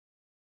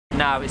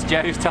now it's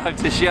Joe's time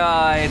to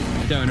shine.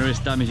 Don't want to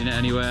risk damaging it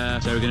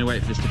anywhere, so we're going to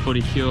wait for this to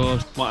fully cure.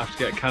 Might have to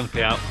get a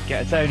canopy out.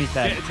 Get a Tony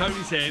tent. Get a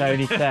Tony tent.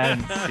 Tony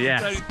tent,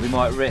 yes. We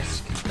might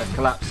risk a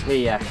collapse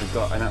here. We've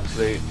got an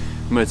absolute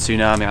mud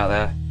tsunami out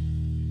there.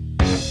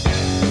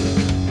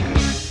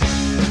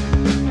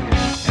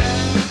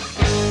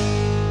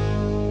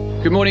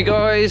 Good morning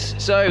guys,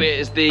 so it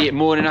is the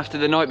morning after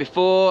the night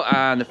before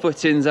and the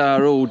footings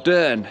are all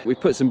done. We've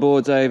put some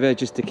boards over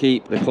just to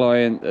keep the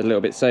client a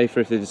little bit safer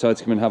if they decide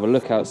to come and have a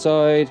look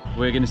outside.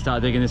 We're going to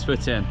start digging this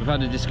footing. We've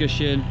had a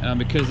discussion and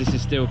because this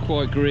is still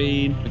quite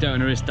green, we don't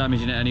want to risk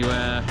damaging it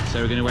anywhere, so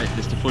we're going to wait for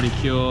this to fully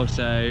cure.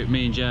 So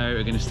me and Joe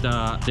are going to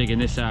start digging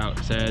this out.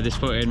 So this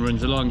footing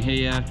runs along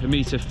here, a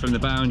metre from the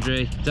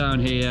boundary, down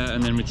here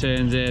and then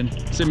returns in,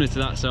 similar to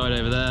that side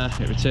over there.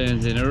 It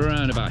returns in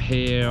around about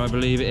here, I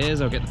believe it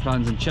is. I'll get the plans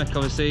and check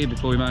obviously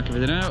before we mark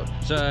everything out,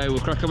 so we'll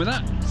crack on with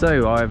that.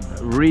 So I've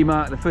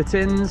remarked the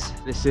footings.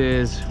 This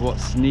is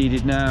what's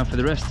needed now for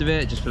the rest of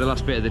it, just for the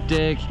last bit of the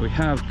dig. We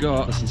have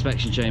got this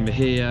inspection chamber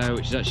here,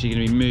 which is actually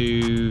going to be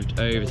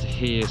moved over to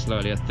here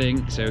slightly, I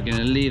think. So we're going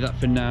to leave that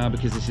for now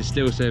because this is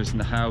still servicing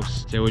the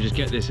house. So we'll just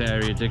get this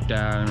area dug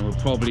down and we'll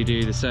probably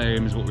do the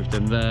same as what we've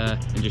done there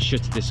and just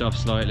shut this off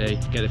slightly,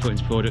 get the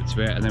footings poured up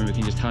to it, and then we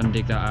can just hand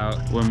dig that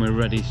out when we're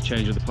ready to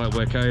change all the pipe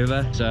work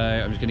over. So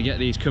I'm just going to get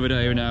these covered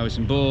over now with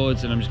some boards,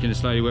 and I'm just going to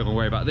slowly work my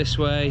way back this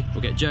way.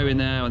 We'll get Joe in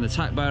there on the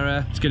tack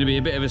barrow. It's going to be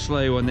a bit of a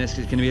slow one this,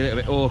 it's going to be a little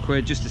bit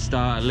awkward just to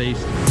start at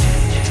least.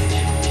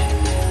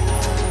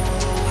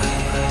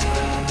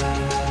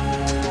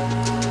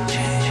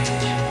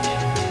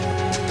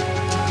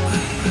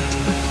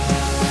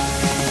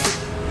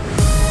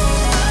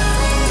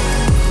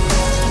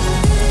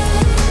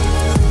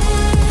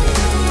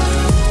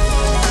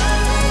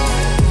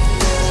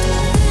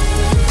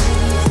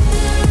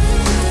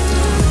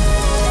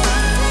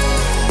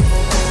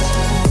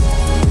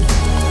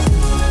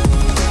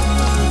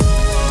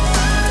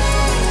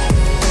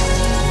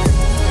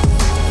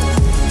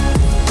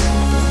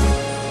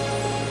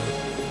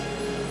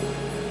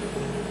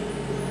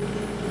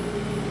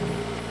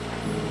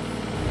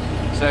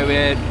 So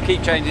we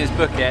keep changing this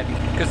bucket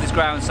because this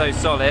ground's so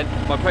solid.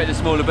 By putting a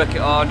smaller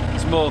bucket on,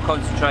 it's more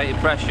concentrated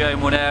pressure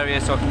in one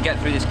area, so I can get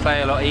through this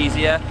clay a lot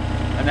easier.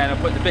 And then I'll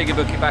put the bigger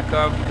bucket back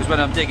on because when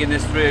I'm digging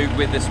this through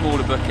with the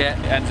smaller bucket,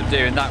 it ends up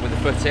doing that with the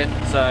footing.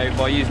 So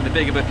by using the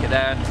bigger bucket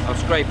then, I'll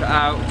scrape it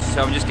out.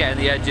 So I'm just getting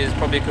the edges,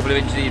 probably a couple of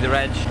inches either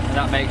edge, and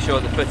that makes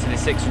sure the footing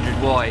is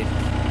 600 wide.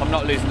 I'm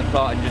not losing the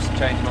plot and just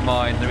changing my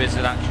mind. There is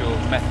an actual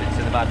method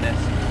to the madness.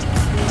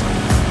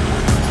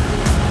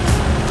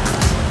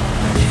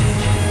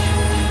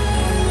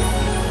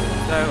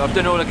 So I've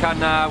done all I can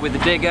now with the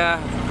digger.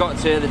 I've got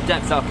to the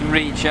depth I can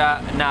reach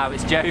at, and now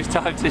it's Joe's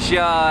time to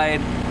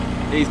shine.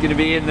 He's going to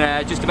be in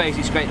there just to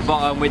basically scrape the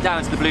bottom. We're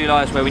down to the blue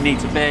lias where we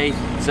need to be,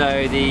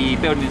 so the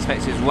building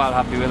inspector is well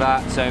happy with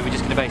that. So we're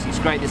just going to basically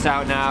scrape this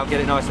out now, get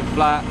it nice and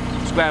flat,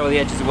 square all the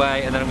edges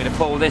away, and then I'm going to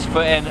pull this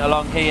footing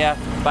along here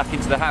back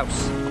into the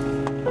house.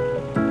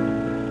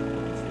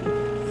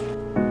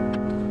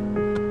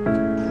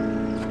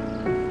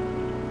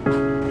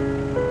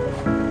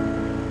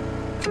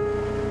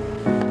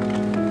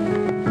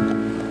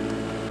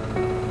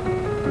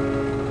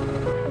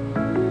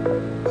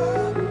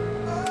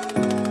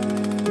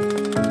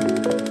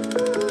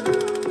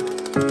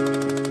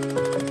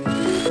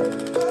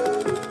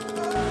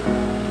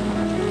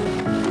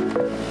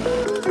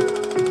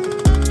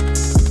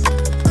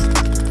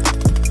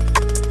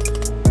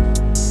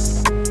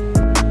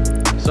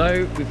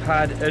 So we've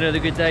had another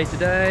good day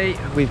today.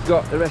 We've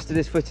got the rest of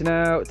this footing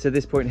out to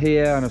this point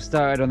here, and I've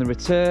started on the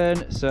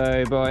return.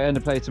 So by end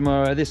of play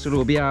tomorrow, this will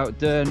all be out,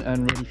 done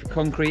and ready for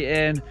concrete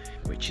in,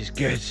 which is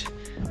good.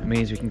 It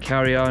means we can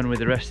carry on with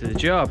the rest of the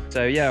job.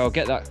 So yeah, I'll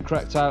get that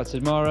cracked out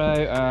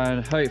tomorrow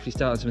and hopefully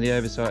start on some of the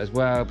oversight as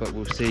well, but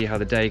we'll see how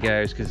the day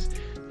goes because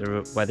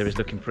the weather is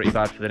looking pretty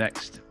bad for the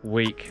next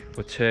week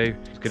or two.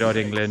 It's good old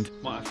England.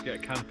 Might have to get a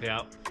canopy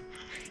out.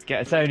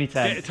 Get a Tony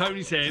tent. Get a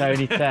Tony tent.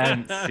 Tony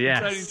tent,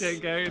 yes. Tony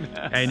tent going.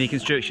 A&E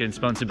Construction,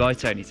 sponsored by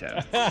Tony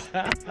Tent.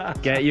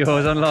 Get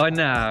yours online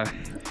now.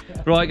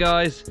 Right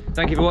guys,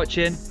 thank you for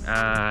watching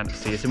and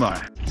see you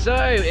tomorrow. So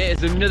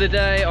it's another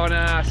day on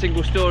our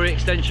single story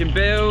extension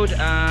build,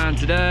 and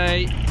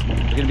today we're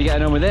going to be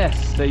getting on with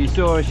this. So you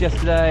saw us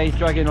yesterday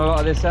dragging a lot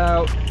of this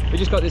out. We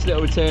just got this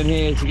little return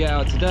here to get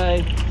out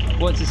today.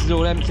 Once this is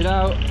all emptied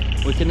out,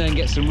 we can then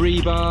get some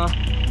rebar,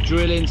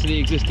 drill into the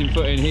existing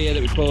footing here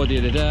that we poured the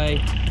other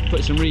day,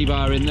 put some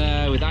rebar in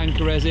there with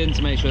anchor resin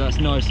to make sure that's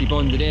nicely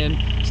bonded in,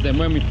 so then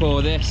when we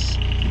pour this,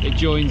 it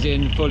joins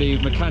in fully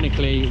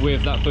mechanically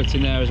with that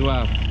footing there as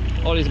well.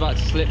 Ollie's about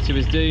to slip to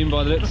his doom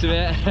by the looks of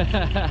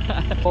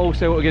it.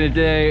 Also what we're going to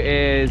do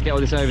is get all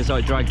this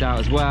oversight dragged out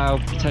as well.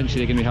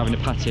 Potentially going to be having a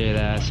patio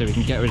there, so we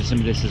can get rid of some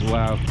of this as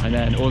well, and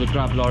then all the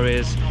grab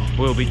lorries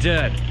will be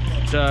done.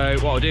 So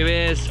what I'll do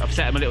is, I've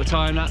set them a little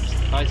time lapse.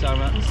 Hi time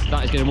lapse.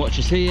 That is going to watch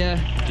us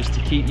here, just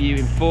to keep you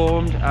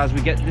informed as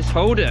we get this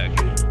hole dug.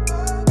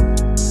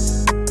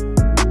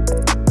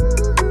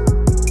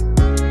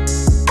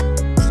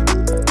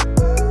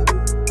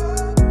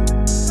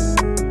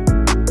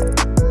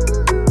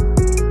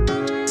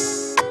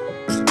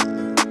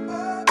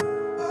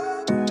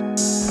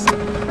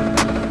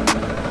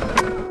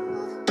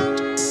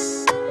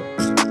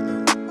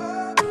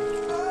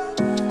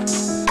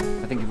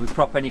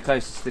 prop any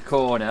closer to the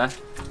corner,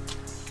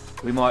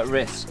 we might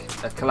risk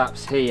a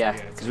collapse here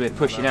because we're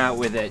pushing out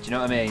with it, do you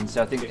know what I mean?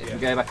 So I think if we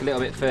go back a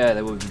little bit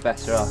further, we'll be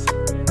better off.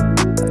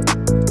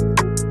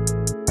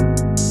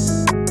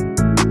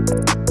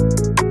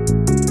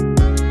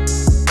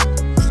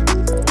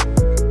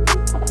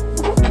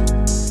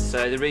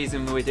 So the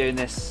reason we're doing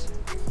this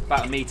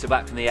about 1 metre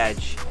back from the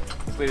edge,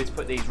 if we were to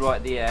put these right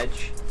at the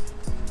edge,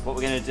 what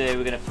we're going to do,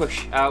 we're going to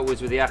push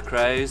outwards with the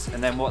acros,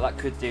 and then what that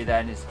could do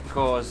then is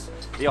cause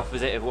the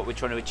opposite of what we're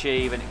trying to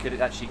achieve, and it could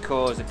actually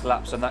cause a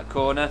collapse on that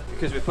corner.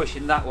 Because we're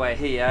pushing that way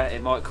here,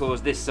 it might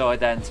cause this side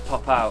then to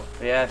pop out.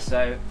 Yeah,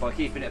 so by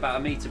keeping it about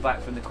 1 metre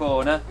back from the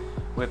corner,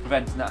 we're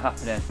preventing that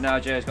happening. Now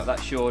Joe's got that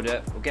shored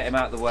up, we'll get him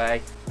out of the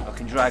way. I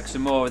can drag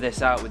some more of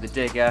this out with the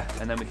digger,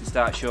 and then we can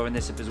start shoring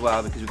this up as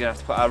well, because we're going to have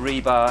to put our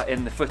rebar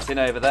in the footing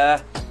over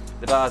there.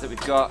 The bars that we've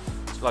got,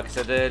 like I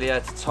said earlier,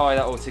 to tie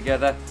that all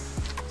together.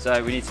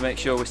 So we need to make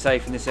sure we're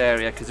safe in this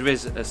area, because there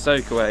is a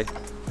soakaway,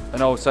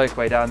 an old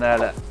soakaway down there.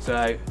 Look.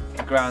 So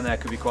the ground there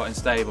could be quite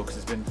unstable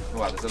because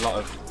there's a lot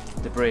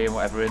of debris and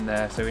whatever in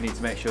there. So we need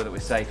to make sure that we're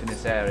safe in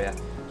this area.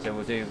 So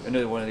we'll do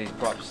another one of these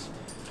props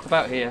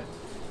about here,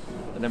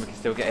 and then we can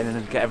still get in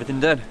and get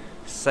everything done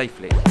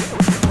safely.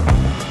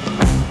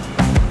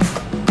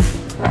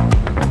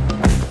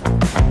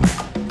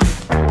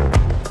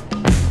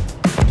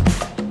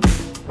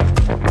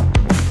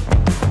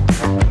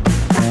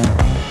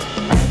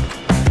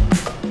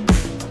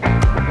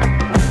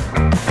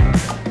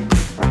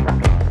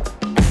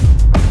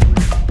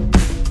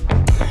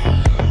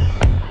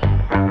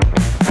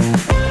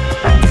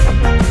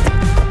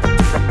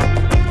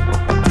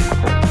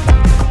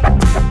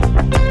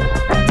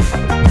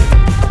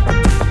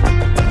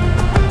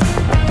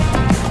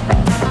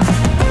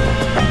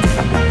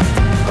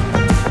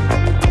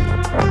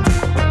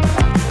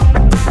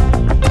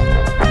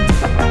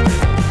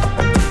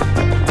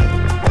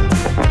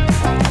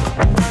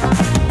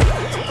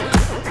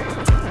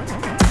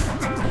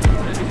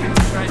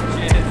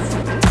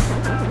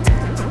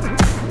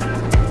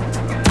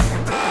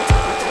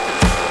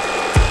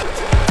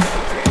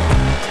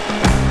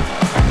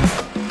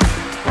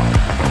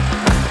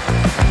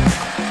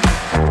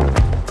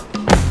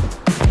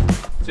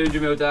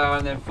 200mm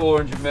down, then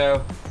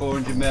 400mm,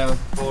 400mm,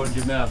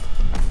 400mm.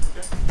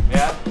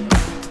 Yeah?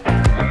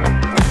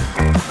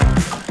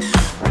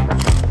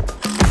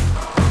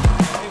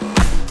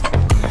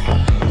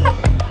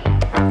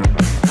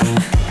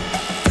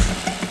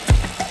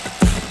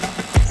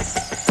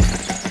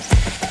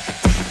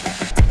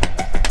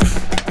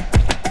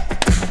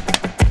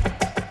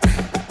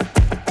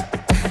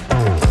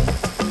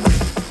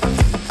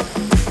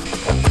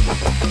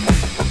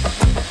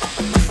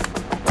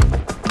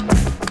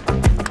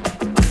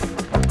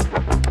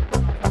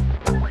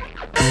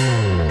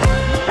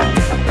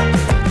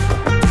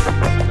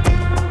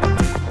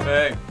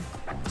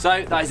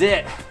 So that is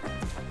it.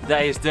 The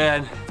day is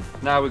done.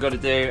 Now we've got to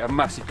do a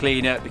massive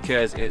clean up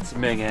because it's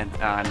minging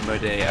and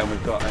muddy and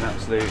we've got an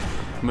absolute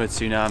mud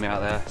tsunami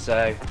out there.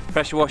 So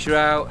pressure washer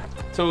out,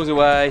 tools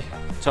away,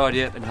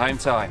 tidy up and home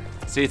time.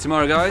 See you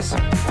tomorrow, guys.